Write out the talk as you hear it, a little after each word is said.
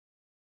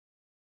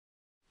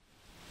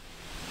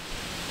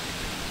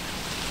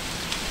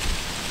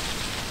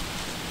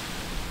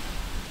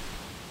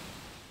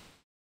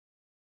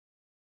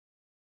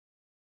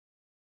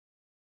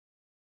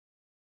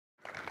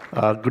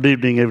Good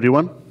evening,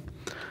 everyone.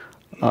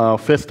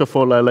 First of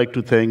all, I'd like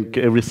to thank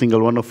every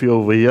single one of you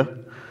over here.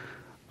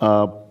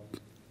 Uh,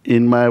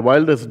 in my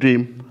wildest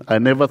dream, I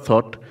never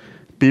thought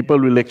people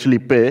will actually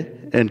pay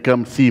and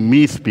come see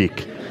me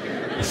speak.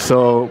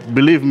 So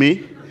believe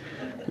me,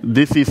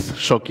 this is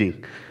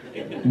shocking.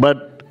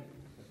 But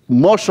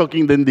more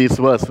shocking than this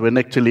was when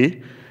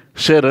actually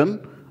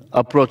Sharon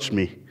approached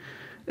me.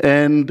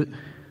 And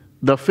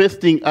the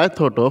first thing I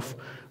thought of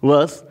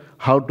was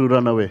how to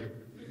run away.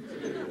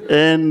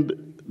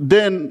 And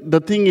then the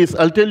thing is,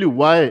 I'll tell you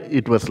why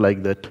it was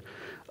like that.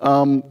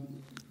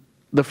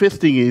 The first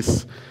thing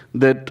is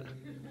that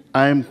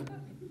I'm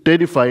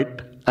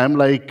terrified. I'm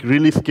like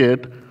really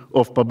scared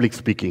of public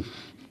speaking.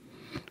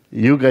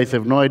 You guys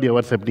have no idea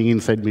what's happening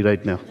inside me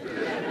right now.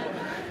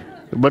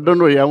 But don't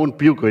worry, I won't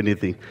puke or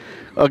anything.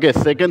 Okay,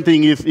 second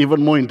thing is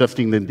even more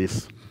interesting than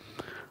this.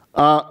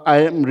 I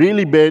am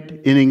really bad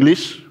in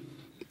English.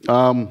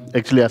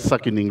 Actually, I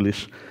suck in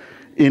English.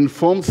 In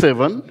Form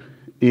 7,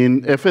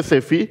 in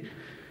FSFE,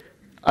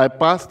 I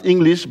passed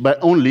English by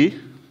only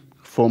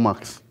 4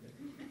 marks.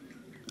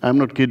 I'm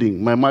not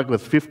kidding. My mark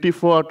was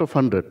 54 out of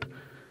 100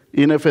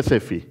 in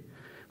FSFE.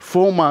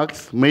 4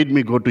 marks made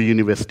me go to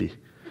university.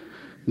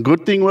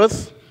 Good thing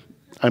was,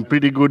 I'm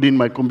pretty good in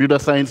my computer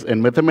science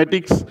and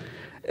mathematics,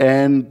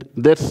 and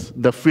that's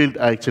the field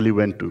I actually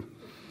went to.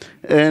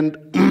 And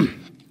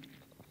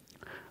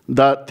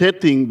the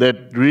third thing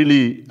that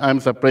really I'm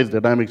surprised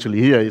that I'm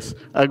actually here is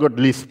I got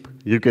lisp.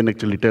 You can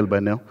actually tell by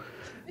now.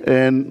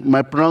 And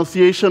my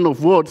pronunciation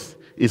of words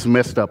is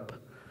messed up.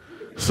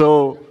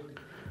 So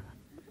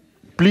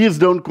please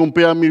don't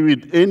compare me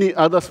with any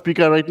other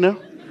speaker right now.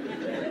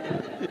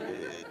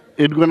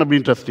 It's going to be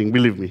interesting,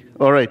 believe me.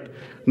 All right.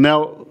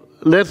 Now,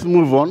 let's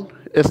move on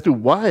as to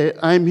why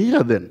I'm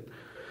here then.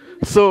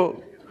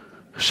 So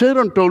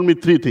Sharon told me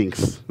 3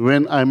 things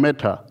when I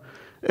met her.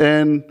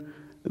 And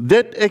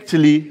that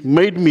actually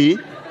made me,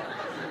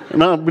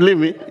 no, believe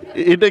me,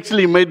 it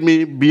actually made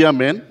me be a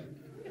man,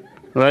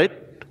 right?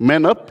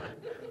 Man up,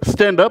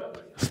 stand up,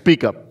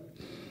 speak up.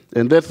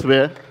 And that's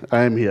where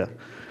I am here.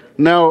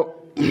 Now,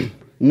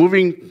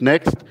 moving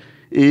next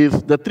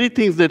is the 3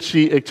 things that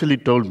she actually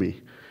told me.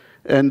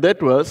 And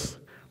that was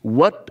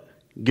what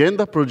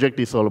Genda project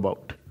is all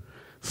about.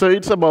 So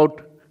it's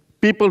about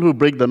people who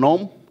break the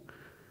norm,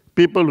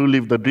 people who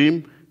live the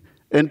dream,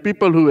 and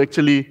people who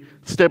actually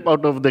step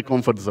out of their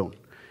comfort zone.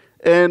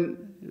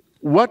 And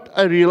what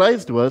I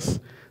realized was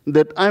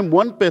that I'm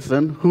one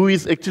person who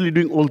is actually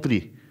doing all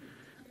 3.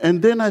 And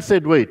then I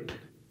said, wait,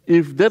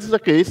 if that's the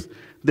case,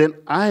 then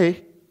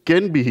I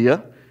can be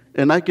here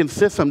and I can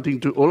say something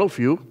to all of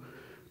you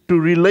to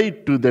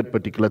relate to that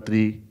particular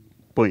 3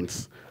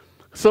 points.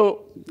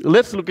 So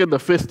let's look at the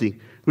first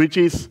thing, which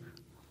is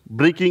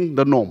breaking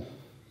the norm.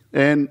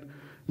 And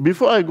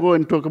before I go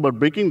and talk about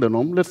breaking the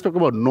norm, let's talk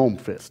about norm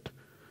first.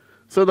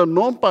 So the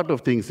norm part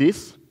of things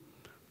is,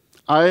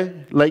 I,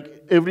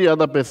 like every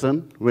other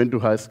person, went to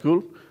high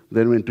school,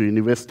 then went to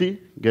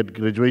university,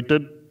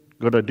 graduated,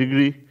 got a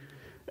degree,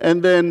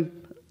 and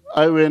then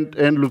I went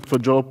and looked for a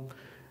job.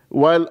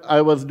 While I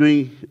was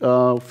doing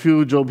a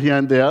few jobs here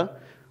and there,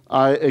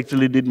 I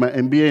actually did my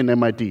MBA in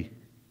MIT.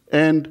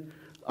 And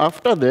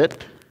after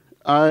that,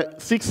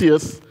 6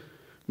 years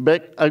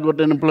back, I got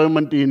an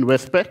employment in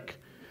Westpac.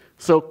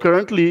 So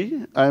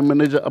currently, I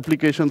manage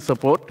application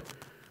support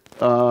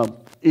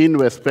in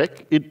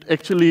Westpac. It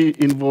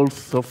actually involves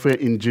software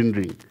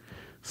engineering.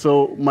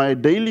 So my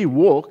daily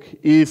work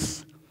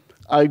is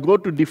I go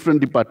to different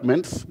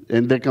departments,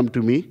 and they come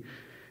to me,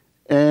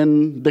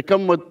 and they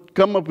come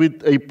up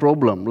with a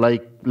problem,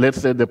 like let's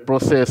say the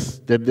process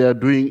that they are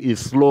doing is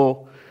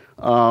slow,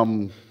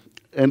 and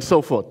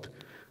so forth.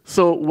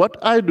 So what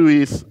I do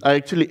is I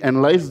actually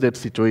analyze that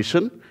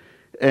situation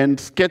and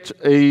sketch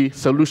a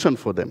solution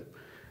for them.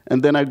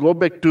 And then I go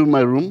back to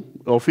my room,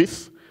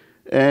 office,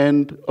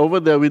 and over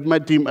there with my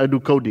team, I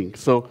do coding.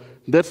 So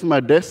that's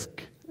my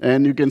desk,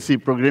 and you can see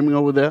programming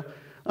over there.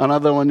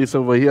 Another one is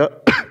over here.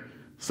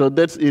 So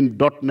that's in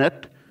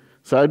 .NET.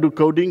 So I do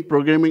coding,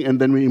 programming, and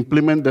then we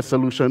implement the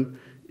solution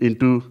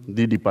into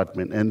the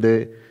department. And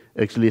they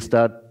actually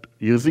start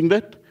using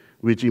that,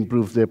 which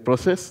improves their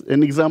process.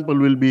 An example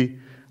will be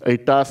a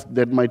task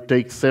that might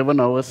take 7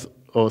 hours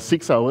or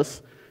 6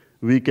 hours.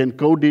 We can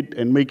code it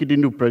and make it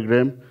into a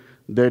program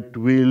that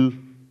will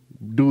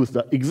do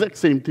the exact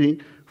same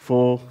thing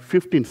for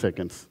 15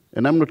 seconds.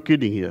 And I'm not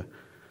kidding here.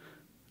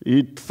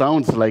 It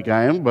sounds like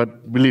I am,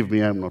 but believe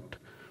me, I'm not.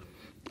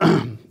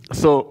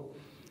 So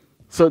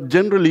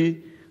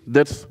generally,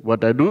 that's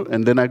what I do,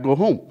 and then I go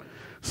home.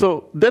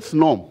 So that's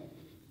norm.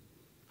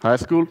 High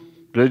school,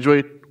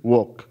 graduate,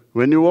 work.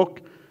 When you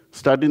work,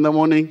 start in the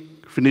morning,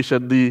 finish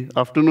at the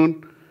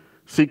afternoon,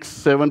 6,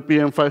 7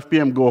 p.m., 5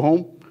 p.m., go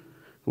home,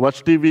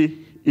 watch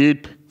TV,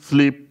 eat,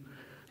 sleep.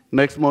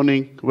 Next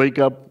morning, wake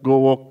up, go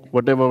walk,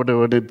 whatever,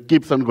 it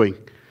keeps on going.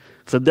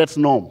 So that's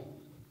norm.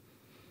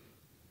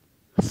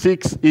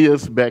 6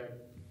 years back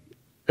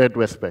at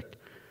Westpac.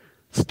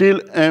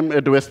 Still am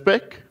at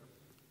Westpac.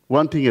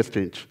 One thing has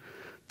changed.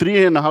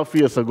 3.5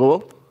 years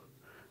ago,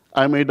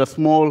 I made a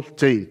small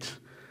change.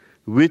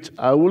 which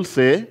I will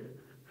say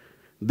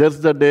that's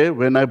the day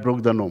when I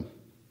broke the norm.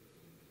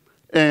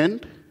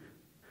 And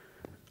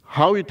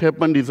how it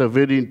happened is a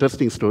very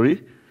interesting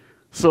story.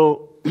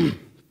 So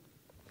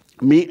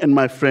me and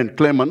my friend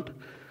Clement,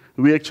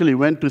 we actually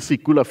went to see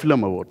Kula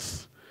Film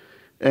Awards.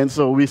 And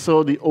so we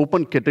saw the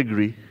open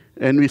category,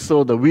 and we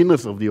saw the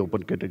winners of the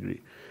open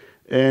category.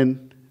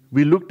 And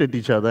we looked at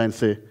each other and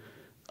said,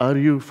 are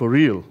you for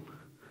real?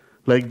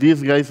 Like,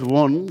 these guys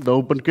won the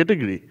open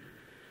category,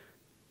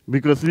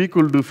 because we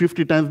could do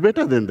 50 times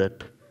better than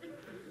that.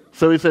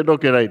 So we said,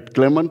 okay, right,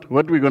 Clement,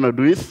 what we're going to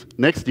do is,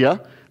 next year,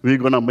 we're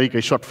going to make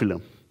a short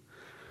film.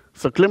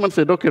 So Clement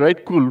said, okay,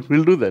 right, cool,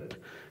 we'll do that.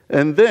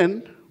 And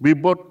then we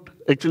bought,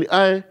 actually,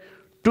 I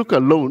took a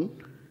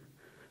loan,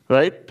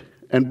 right,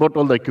 and bought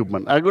all the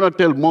equipment. I'm going to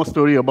tell more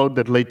story about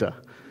that later.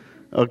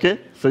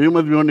 Okay? So you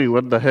must be wondering,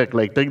 what the heck,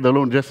 like, take the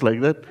loan just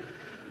like that?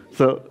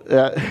 So,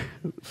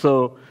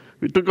 so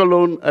we took a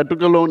loan, I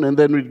took a loan, and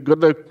then we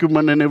got the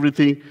equipment and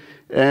everything,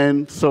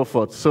 and so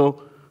forth.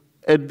 So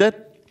at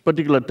that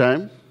particular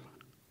time,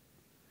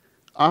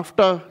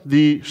 after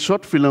the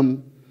short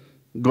film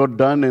got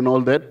done and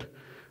all that,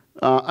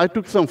 I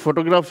took some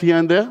photographs here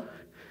and there,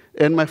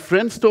 and my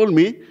friends told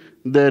me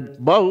that,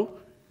 Bao,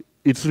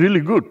 it's really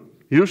good.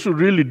 You should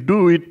really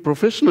do it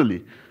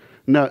professionally.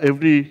 Now,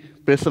 every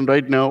person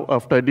right now,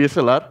 after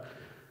DSLR,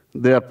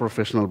 they are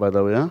professional, by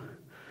the way. Huh?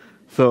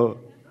 So,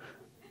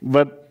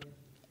 but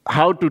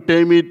how to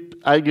tame it,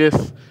 I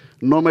guess,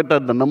 no matter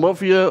the number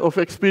of years of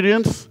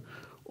experience,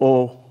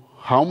 or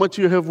how much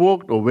you have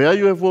worked, or where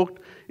you have worked,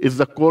 it's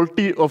the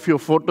quality of your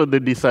photo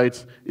that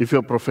decides if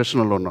you're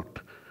professional or not.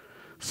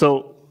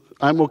 So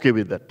I'm okay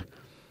with that.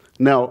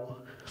 Now,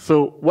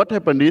 so what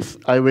happened is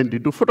I went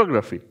into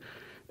photography.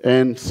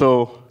 And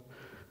so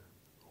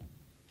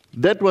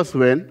that was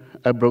when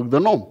I broke the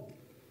norm.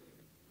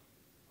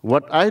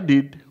 What I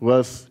did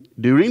was,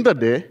 during the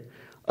day,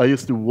 I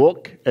used to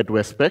work at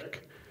Westpac.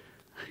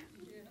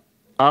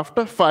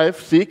 After 5,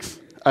 6,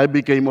 I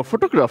became a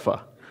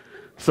photographer.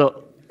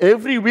 So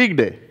every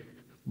weekday,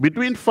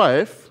 between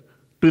 5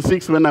 to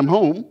 6 when I'm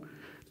home,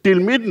 till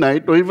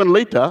midnight or even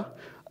later,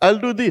 I'll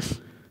do this.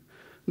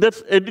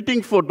 That's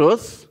editing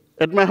photos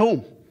at my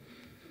home,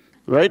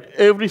 right?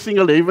 Every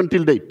single day, even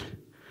till date,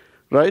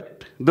 right?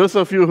 Those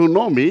of you who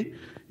know me,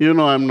 you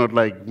know I'm not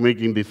like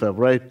making this up,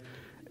 right?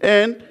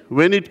 And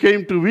when it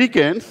came to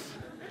weekends,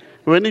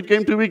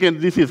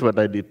 this is what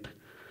I did.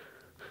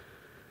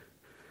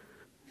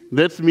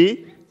 That's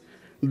me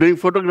doing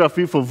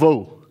photography for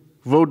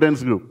VO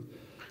dance group,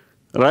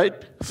 right?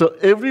 So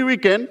every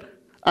weekend,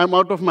 I'm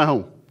out of my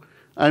home.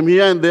 I'm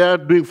here and there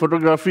doing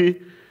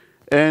photography,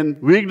 and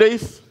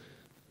weekdays,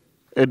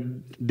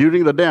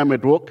 during the day, I'm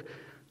at work.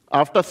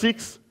 After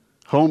 6,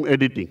 home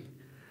editing.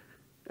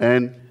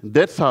 And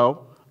that's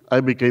how I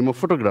became a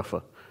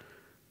photographer.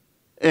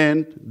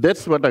 And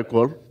that's what I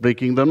call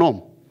breaking the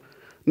norm.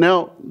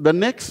 Now, the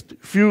next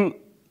few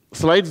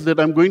slides that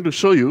I'm going to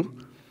show you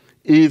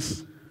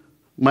is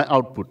my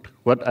output,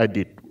 what I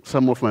did,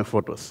 some of my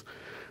photos.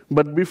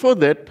 But before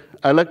that,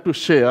 I'd like to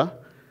share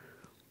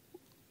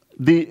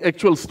the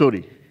actual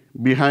story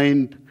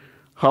behind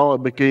how I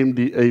became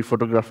a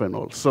photographer and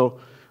all. So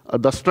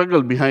the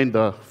struggle behind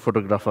the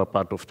photographer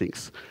part of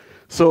things.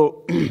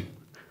 So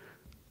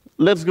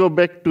let's go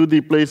back to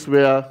the place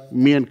where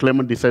me and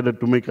Clement decided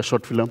to make a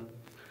short film.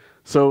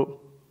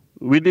 So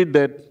we did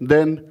that.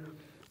 Then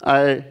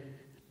I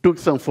took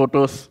some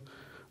photos.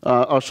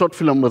 Our short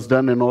film was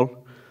done and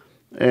all.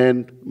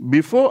 And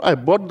before I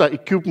bought the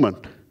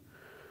equipment,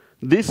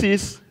 this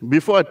is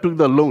before I took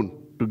the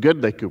loan to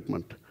get the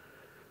equipment,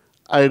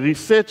 I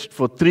researched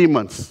for 3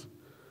 months.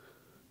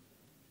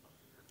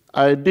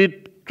 I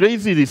did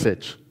crazy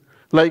research.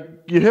 Like,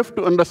 you have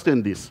to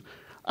understand this.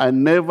 I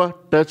never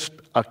touched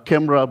a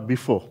camera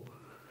before.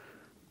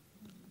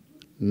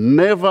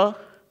 Never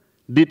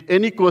did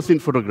any course in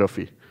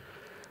photography.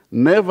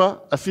 Never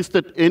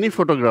assisted any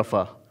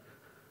photographer.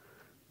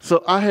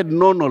 So I had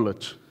no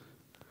knowledge.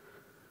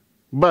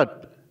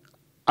 But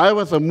I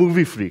was a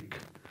movie freak.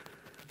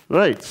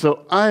 Right,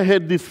 so I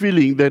had this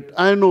feeling that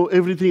I know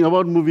everything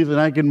about movies and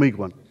I can make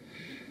one.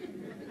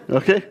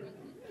 Okay?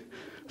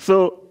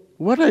 So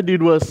what I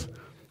did was,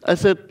 I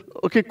said,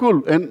 okay,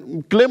 cool.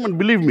 And Clement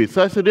believed me.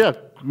 So I said, yeah,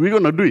 we're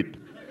going to do it.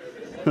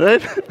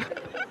 Right?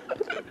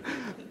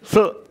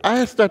 So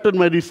I started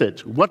my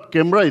research. What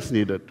camera is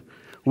needed?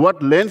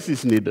 What lens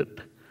is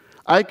needed?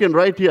 I can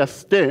write here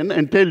Stan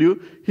and tell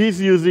you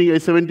he's using a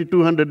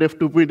 7200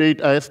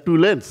 f2.8 IS2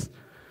 lens.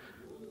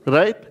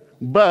 Right?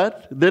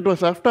 But that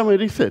was after my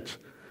research.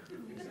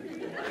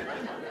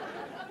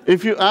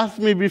 If you ask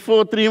me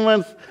before 3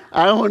 months,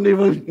 I won't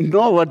even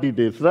know what it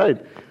is,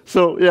 right?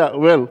 So, yeah,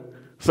 well,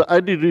 so I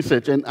did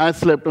research, and I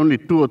slept only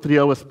 2 or 3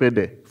 hours per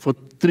day for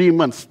 3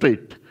 months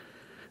straight.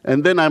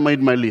 And then I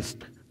made my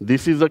list.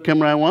 This is the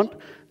camera I want.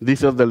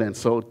 This is the lens.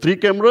 So 3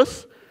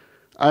 cameras.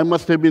 I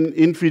must have been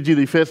in Fiji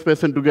the first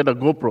person to get a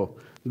GoPro.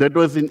 That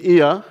was in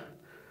year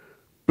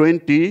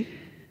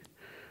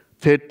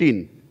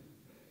 2013,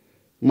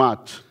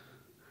 March.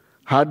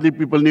 Hardly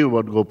people knew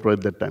about GoPro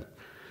at that time.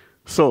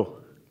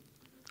 So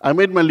I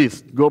made my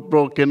list,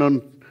 GoPro,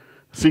 Canon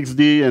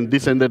 6D, and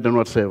this and that and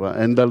whatsoever,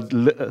 and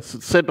the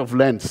set of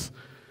lens,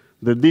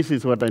 that this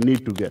is what I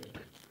need to get.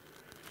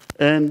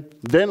 And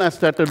then I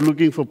started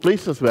looking for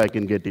places where I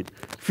can get it.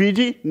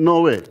 Fiji,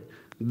 no way.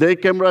 The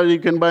camera you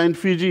can buy in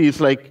Fiji is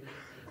like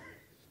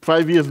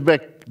 5 years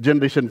back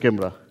generation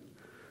camera.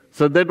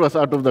 So that was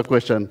out of the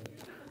question.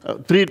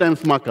 3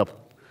 times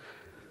markup.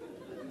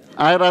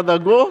 I rather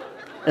go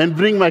and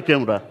bring my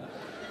camera.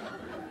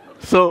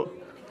 So,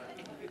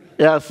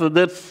 yeah, so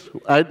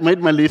I made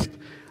my list,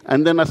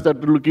 and then I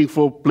started looking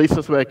for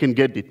places where I can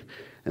get it.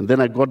 And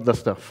then I got the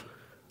stuff,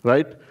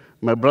 right?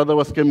 My brother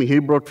was coming, he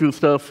brought few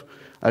stuff.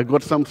 I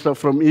got some stuff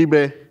from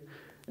eBay,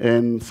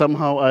 and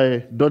somehow I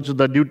dodged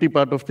the duty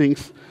part of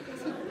things.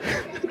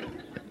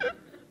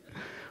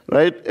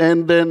 Right?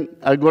 And then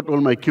I got all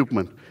my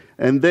equipment.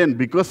 And then,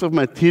 because of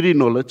my theory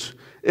knowledge,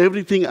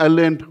 everything I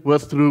learned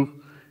was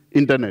through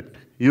internet,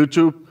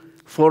 YouTube,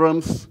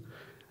 forums.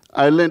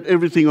 I learned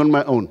everything on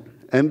my own.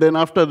 And then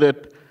after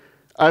that,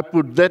 I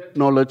put that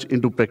knowledge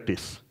into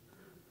practice.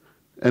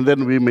 And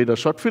then we made a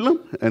short film,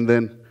 and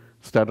then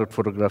started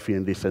photography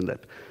and this and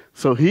that.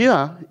 So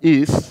here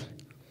is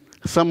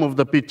some of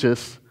the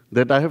pictures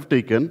that I have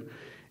taken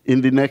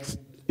in the last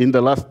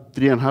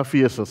 3.5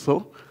 years or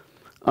so.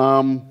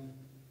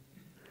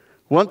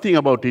 One thing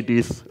about it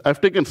is,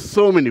 I've taken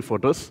so many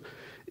photos.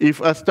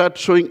 If I start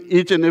showing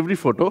each and every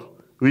photo,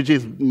 which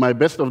is my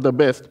best of the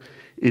best,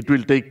 it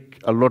will take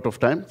a lot of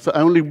time. So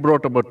I only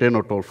brought about 10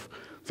 or 12.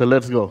 So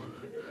let's go.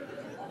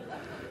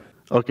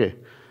 Okay,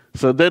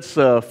 so that's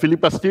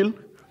Philippa Still.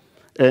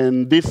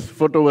 And this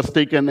photo was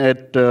taken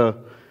at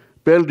Pearl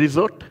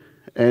Resort.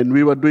 And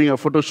we were doing a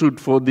photo shoot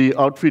for the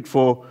outfit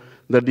for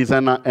the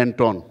designer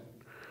Anton.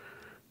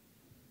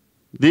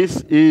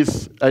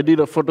 I did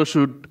a photo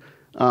shoot.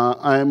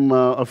 I'm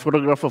a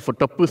photographer for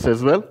Tapus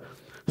as well.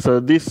 So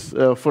this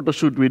photo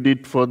shoot we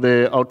did for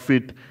the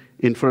outfit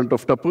in front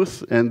of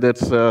Tapus, and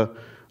that's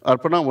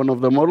Arpana, one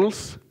of the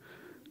models.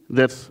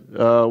 That's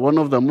one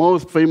of the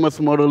most famous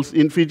models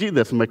in Fiji.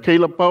 That's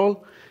Michaela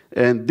Powell.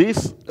 And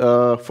this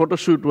photo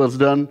shoot was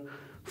done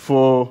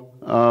for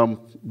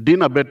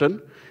Dina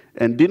Betten.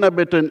 And Dina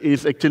Betten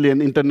is actually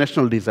an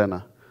international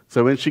designer.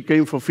 So when she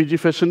came for Fiji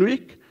Fashion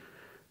Week,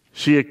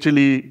 she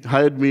actually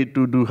hired me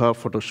to do her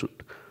photo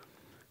shoot.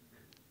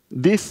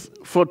 This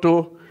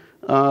photo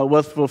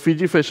was for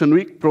Fiji Fashion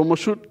Week promo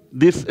shoot.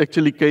 This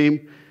actually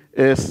came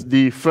as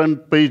the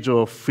front page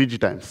of Fiji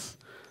Times.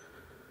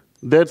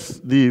 That's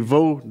the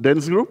VOW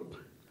dance group.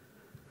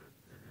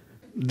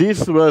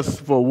 This was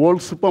for World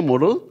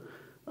Supermodel.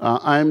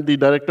 I'm the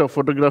director of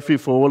photography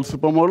for World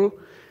Supermodel,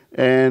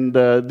 and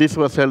this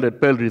was held at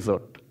Pearl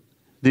Resort.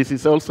 This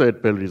is also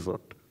at Pearl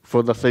Resort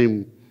for the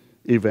same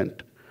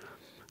event.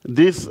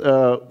 This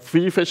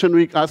Fiji Fashion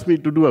Week asked me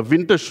to do a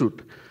winter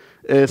shoot.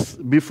 As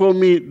before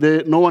me,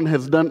 no one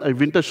has done a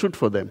winter shoot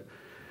for them.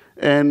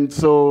 And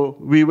so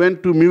we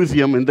went to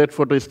museum, and that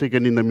photo is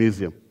taken in the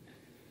museum.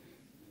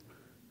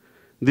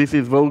 This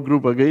is VOW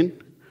group again.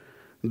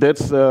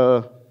 That's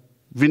a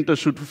winter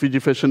shoot for Fiji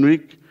Fashion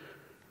Week.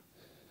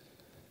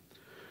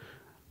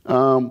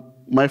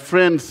 My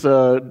friends,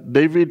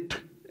 David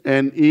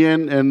and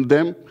Ian and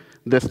them,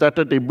 they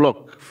started a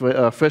blog,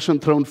 Fashion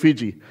Throne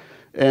Fiji.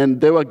 And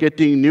they were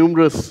getting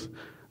numerous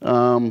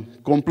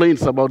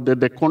complaints about that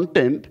the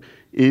content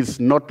is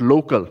not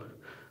local.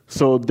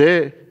 So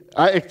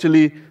I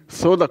actually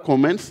saw the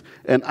comments,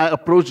 and I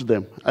approached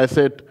them. I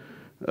said,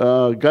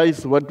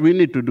 guys, what we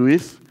need to do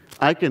is,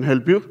 I can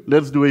help you.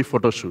 Let's do a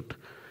photo shoot.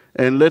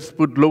 And let's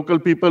put local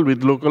people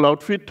with local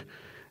outfit,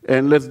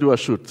 and let's do a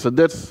shoot. So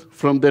that's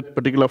from that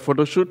particular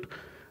photo shoot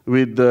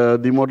with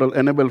the model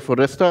Annabelle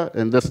Foresta,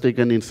 and that's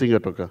taken in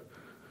Singatoka.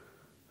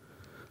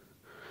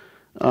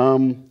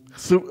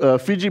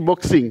 Fiji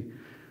Boxing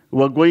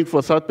were going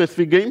for South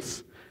Pacific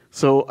Games,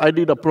 so I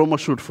did a promo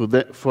shoot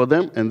for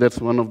them, and that's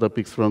one of the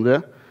pics from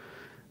there.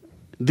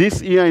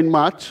 This year in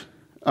March,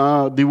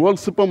 the World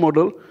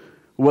Supermodel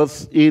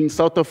was in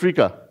South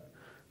Africa.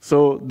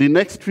 So the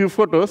next few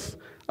photos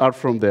are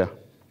from there.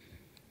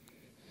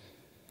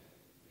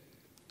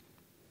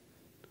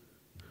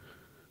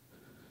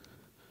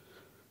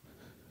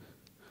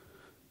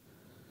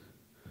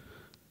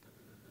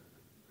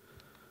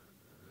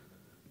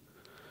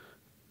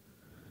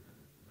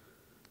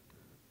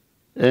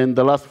 And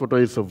the last photo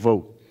is of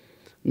VOW.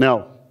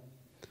 Now,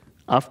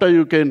 after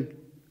you can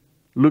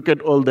look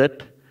at all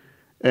that,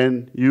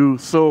 and you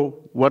saw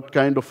what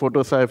kind of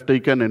photos I have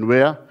taken and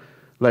where,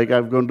 like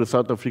I've gone to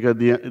South Africa,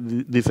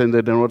 this and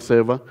that and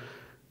whatsoever,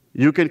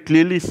 you can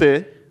clearly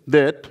say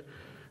that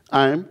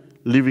I'm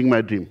living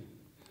my dream.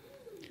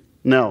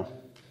 Now,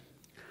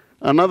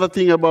 another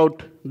thing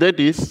about that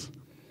is,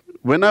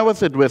 when I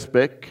was at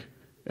Westpac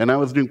and I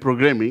was doing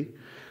programming,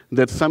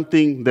 that's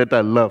something that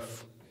I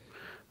love.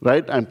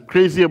 Right? I'm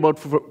crazy about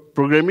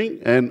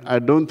programming, and I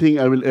don't think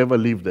I will ever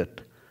leave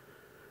that.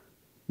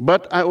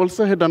 But I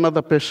also had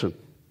another passion.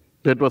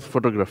 That was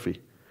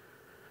photography.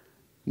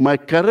 My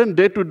current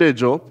day-to-day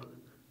job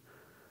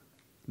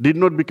did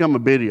not become a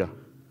barrier.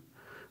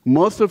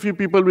 Most of you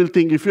people will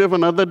think if you have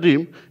another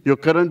dream, your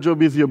current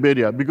job is your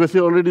barrier. Because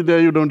you're already there,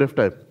 you don't have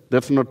time.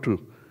 That's not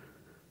true.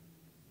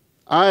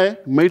 I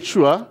made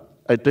sure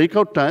I take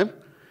out time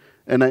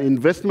and I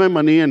invest my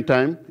money and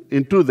time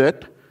into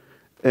that,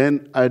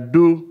 and I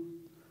do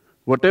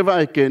whatever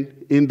I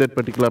can in that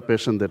particular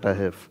passion that I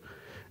have.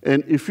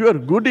 And if you are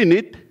good in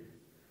it,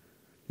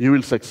 you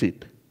will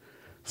succeed.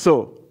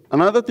 So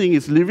another thing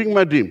is living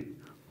my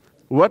dream.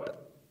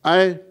 What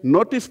I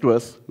noticed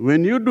was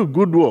when you do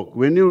good work,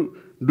 when you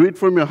do it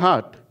from your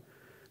heart,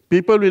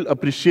 people will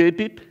appreciate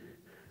it,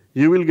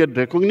 you will get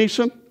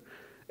recognition,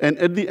 and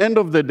at the end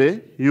of the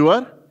day, you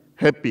are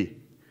happy.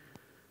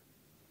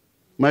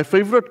 My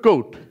favorite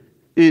quote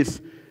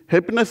is,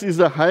 happiness is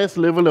the highest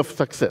level of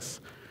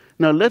success.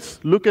 Now let's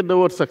look at the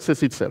word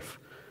success itself,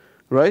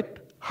 right?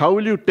 How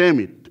will you tame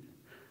it?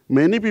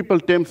 Many people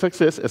tame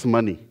success as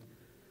money.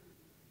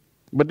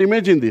 But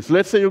imagine this,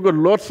 let's say you got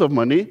lots of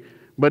money,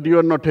 but you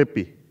are not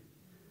happy.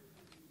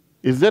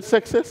 Is that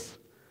success?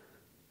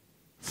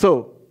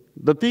 So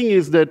the thing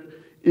is that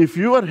if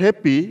you are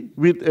happy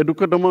with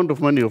adequate amount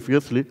of money,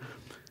 obviously,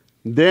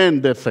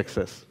 then that's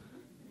success.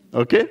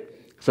 Okay?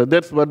 So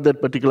that's what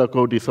that particular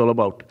quote is all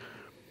about.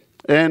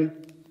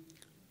 And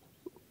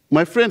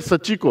my friend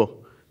Sachiko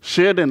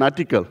shared an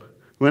article.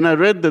 When I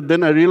read that,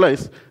 then I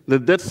realized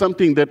that that's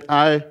something that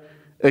I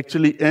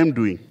actually am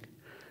doing.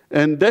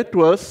 And that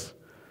was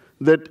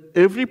that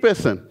every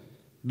person,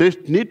 they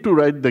need to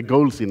write the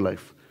goals in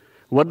life.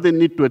 What they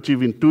need to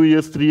achieve in 2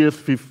 years, 3 years,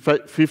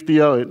 50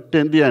 years,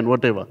 10 years, and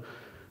whatever,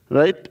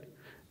 right?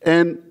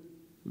 And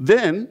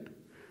then,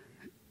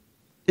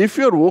 if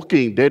you're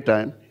working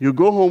daytime, you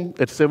go home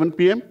at 7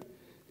 p.m.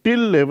 till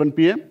 11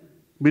 p.m.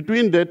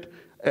 Between that,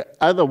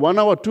 either 1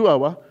 hour, 2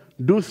 hours,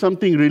 do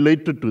something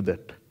related to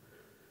that.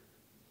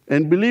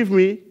 And believe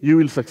me, you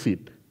will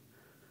succeed.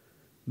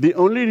 The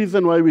only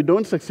reason why we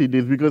don't succeed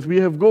is because we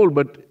have goal,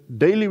 but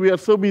daily we are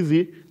so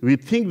busy, we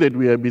think that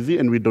we are busy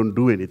and we don't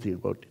do anything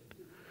about it.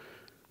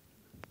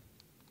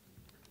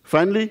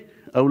 Finally,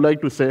 I would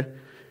like to say,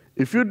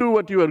 if you do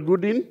what you are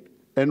good in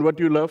and what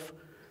you love,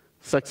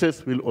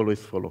 success will always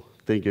follow.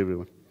 Thank you,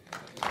 everyone.